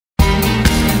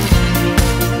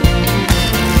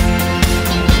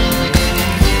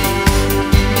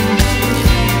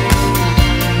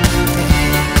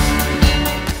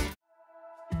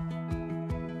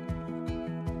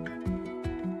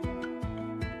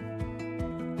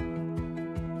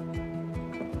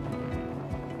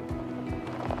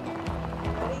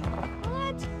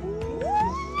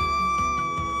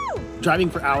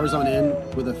Driving for hours on end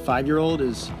with a 5-year-old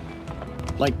is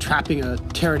like trapping a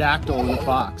pterodactyl in a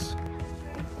box.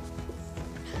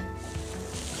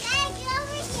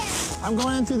 I'm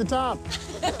going in through the top.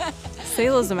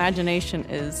 Selah's imagination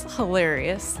is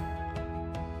hilarious.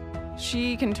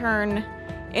 She can turn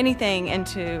anything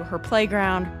into her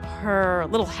playground, her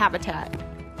little habitat.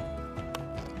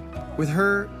 With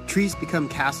her, trees become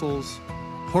castles,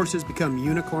 horses become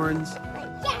unicorns.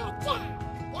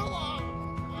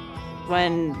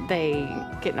 When they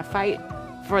get in a fight,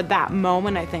 for that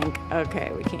moment, I think, okay,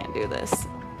 we can't do this.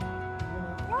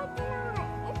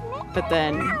 But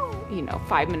then, you know,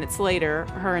 5 minutes later,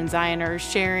 her and Zion are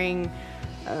sharing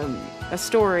a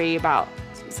story about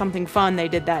something fun they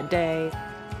did that day.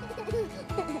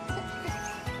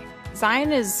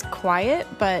 Zion is quiet,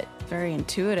 but very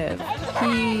intuitive.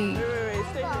 He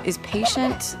is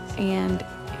patient, and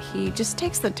he just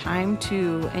takes the time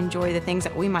to enjoy the things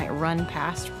that we might run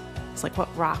past. It's like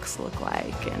what rocks look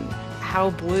like and how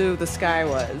blue the sky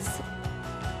was.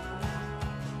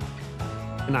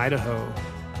 In Idaho,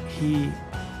 he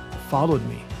followed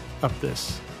me up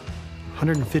this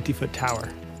 150-foot tower.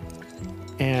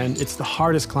 And it's the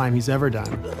hardest climb he's ever done.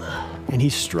 And he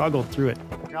struggled through it.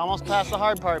 You're almost past the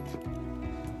hard part.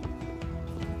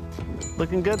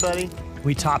 Looking good, buddy.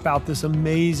 We top out this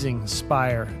amazing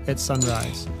spire at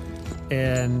sunrise.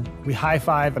 And we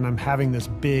high-five, and I'm having this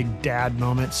big dad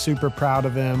moment, super proud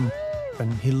of him.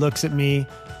 And he looks at me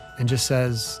and just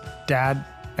says, "Dad,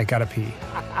 I gotta pee."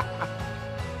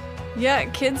 Yeah,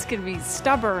 kids can be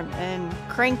stubborn and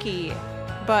cranky,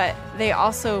 but they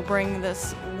also bring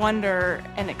this wonder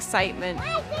and excitement.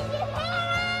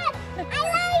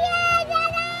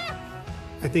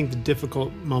 I think the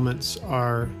difficult moments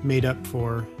are made up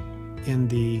for in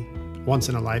the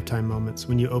once-in-a-lifetime moments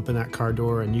when you open that car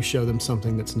door and you show them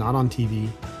something that's not on TV,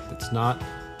 that's not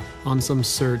on some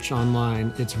search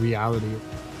online, it's reality.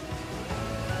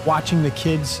 Watching the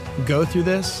kids go through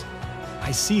this,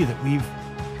 I see that we've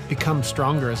become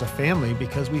stronger as a family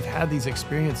because we've had these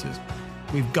experiences.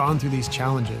 We've gone through these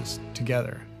challenges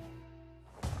together.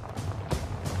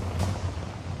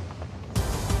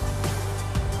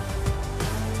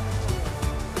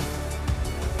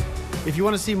 If you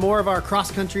want to see more of our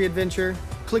cross-country adventure,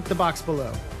 click the box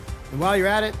below. And while you're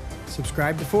at it,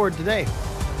 subscribe to Ford today.